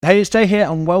Hey, it's Jay here,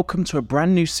 and welcome to a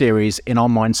brand new series in our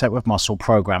Mindset with Muscle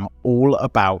program, all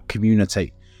about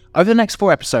community. Over the next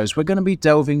 4 episodes, we're going to be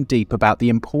delving deep about the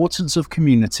importance of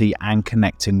community and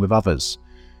connecting with others.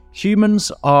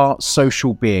 Humans are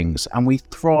social beings, and we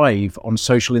thrive on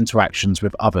social interactions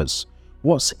with others.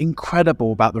 What's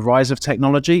incredible about the rise of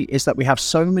technology is that we have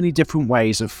so many different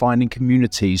ways of finding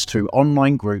communities through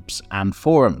online groups and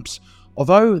forums.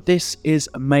 Although this is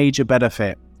a major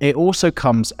benefit, it also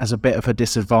comes as a bit of a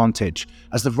disadvantage,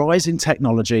 as the rise in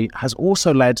technology has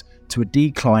also led to a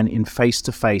decline in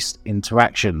face-to-face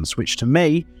interactions, which to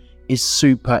me is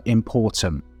super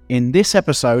important. In this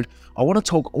episode, I want to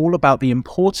talk all about the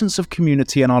importance of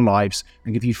community in our lives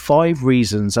and give you 5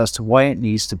 reasons as to why it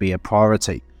needs to be a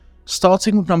priority.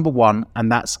 Starting with number 1,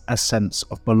 and that's a sense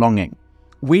of belonging.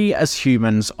 We as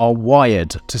humans are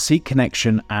wired to seek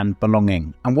connection and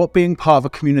belonging, and what being part of a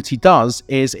community does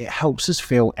is it helps us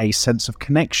feel a sense of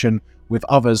connection with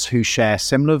others who share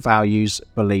similar values,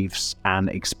 beliefs, and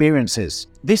experiences.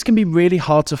 This can be really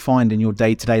hard to find in your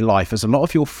day-to-day life, as a lot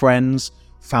of your friends,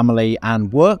 family,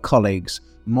 and work colleagues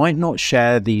might not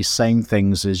share these same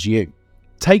things as you.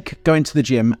 Take going to the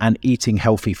gym and eating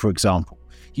healthy, for example.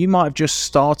 You might have just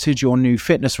started your new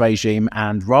fitness regime,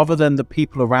 and rather than the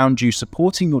people around you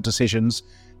supporting your decisions,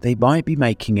 they might be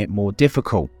making it more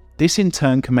difficult. This in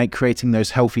turn can make creating those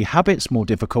healthy habits more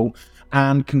difficult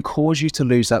and can cause you to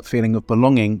lose that feeling of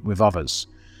belonging with others.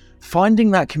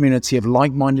 Finding that community of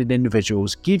like-minded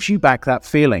individuals gives you back that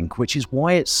feeling, which is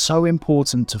why it's so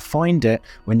important to find it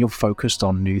when you're focused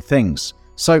on new things.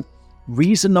 So,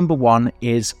 reason number 1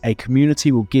 is a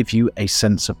community will give you a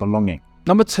sense of belonging.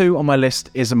 Number 2 on my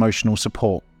list is emotional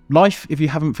support. Life, if you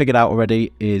haven't figured out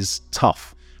already, is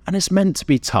tough. And it's meant to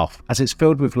be tough, as it's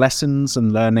filled with lessons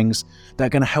and learnings that are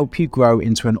going to help you grow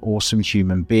into an awesome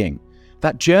human being.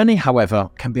 That journey,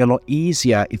 however, can be a lot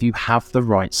easier if you have the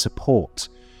right support.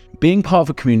 Being part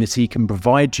of a community can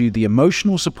provide you the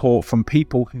emotional support from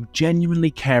people who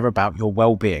genuinely care about your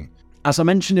well-being. As I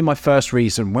mentioned in my first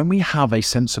reason, when we have a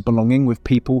sense of belonging with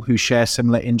people who share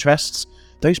similar interests,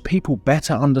 those people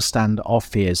better understand our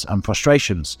fears and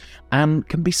frustrations and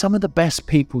can be some of the best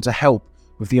people to help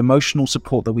with the emotional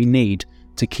support that we need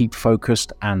to keep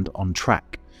focused and on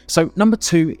track. So number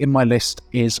 2 in my list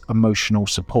is emotional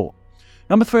support.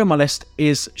 Number 3 on my list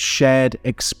is shared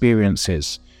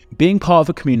experiences. Being part of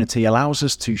a community allows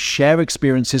us to share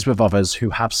experiences with others who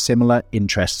have similar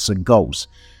interests and goals.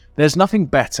 There's nothing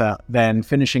better than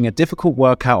finishing a difficult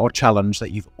workout or challenge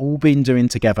that you've all been doing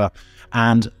together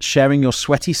and sharing your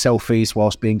sweaty selfies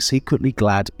whilst being secretly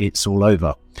glad it's all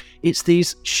over. It's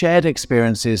these shared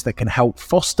experiences that can help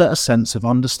foster a sense of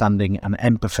understanding and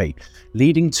empathy,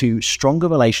 leading to stronger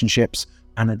relationships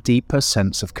and a deeper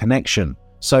sense of connection.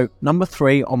 So number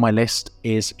 3 on my list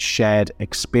is shared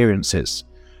experiences.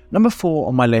 Number 4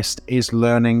 on my list is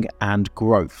learning and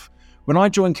growth. When I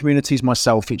join communities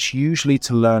myself, it's usually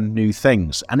to learn new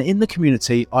things. And in the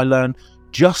community, I learn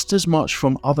just as much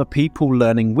from other people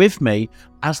learning with me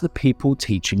as the people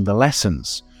teaching the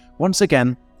lessons. Once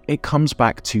again, it comes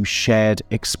back to shared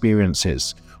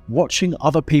experiences. Watching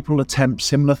other people attempt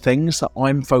similar things that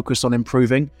I'm focused on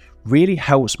improving really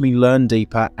helps me learn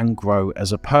deeper and grow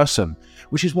as a person,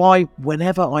 which is why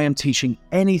whenever I am teaching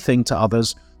anything to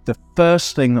others, the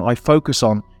first thing that I focus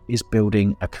on is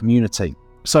building a community.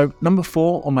 So number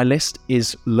 4 on my list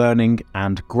is learning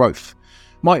and growth.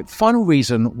 My final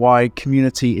reason why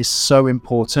community is so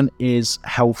important is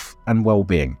health and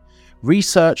well-being.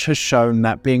 Research has shown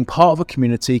that being part of a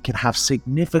community can have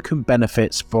significant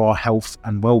benefits for our health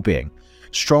and well-being.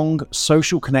 Strong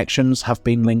social connections have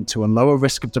been linked to a lower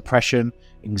risk of depression,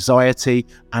 anxiety,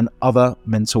 and other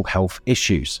mental health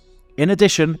issues. In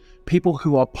addition, people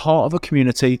who are part of a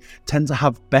community tend to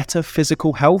have better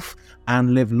physical health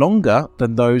and live longer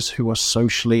than those who are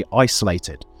socially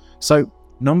isolated. So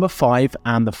number 5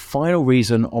 and the final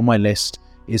reason on my list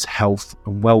is health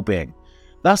and well-being.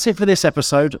 That's it for this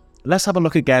episode. Let's have a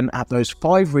look again at those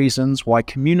 5 reasons why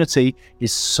community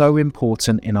is so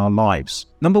important in our lives.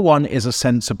 Number 1 is a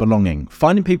sense of belonging.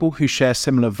 Finding people who share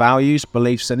similar values,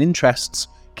 beliefs, and interests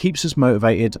keeps us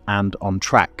motivated and on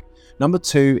track. Number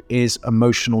 2 is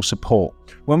emotional support.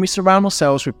 When we surround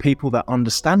ourselves with people that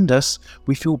understand us,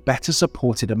 we feel better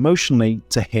supported emotionally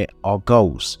to hit our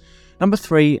goals. Number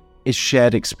 3 is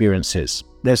shared experiences.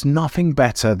 There's nothing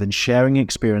better than sharing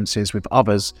experiences with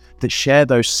others that share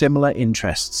those similar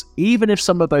interests, even if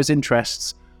some of those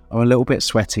interests are a little bit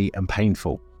sweaty and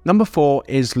painful. Number 4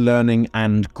 is learning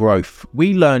and growth.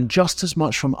 We learn just as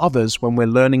much from others when we're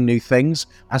learning new things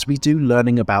as we do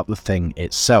learning about the thing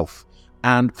itself.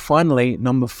 And finally,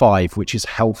 number 5, which is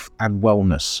health and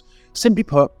wellness. Simply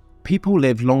put, People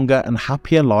live longer and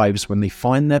happier lives when they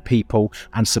find their people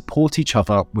and support each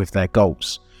other with their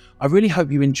goals. I really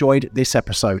hope you enjoyed this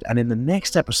episode, and in the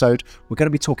next episode, we're going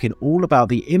to be talking all about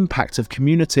the impact of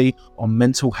community on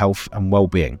mental health and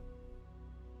well-being.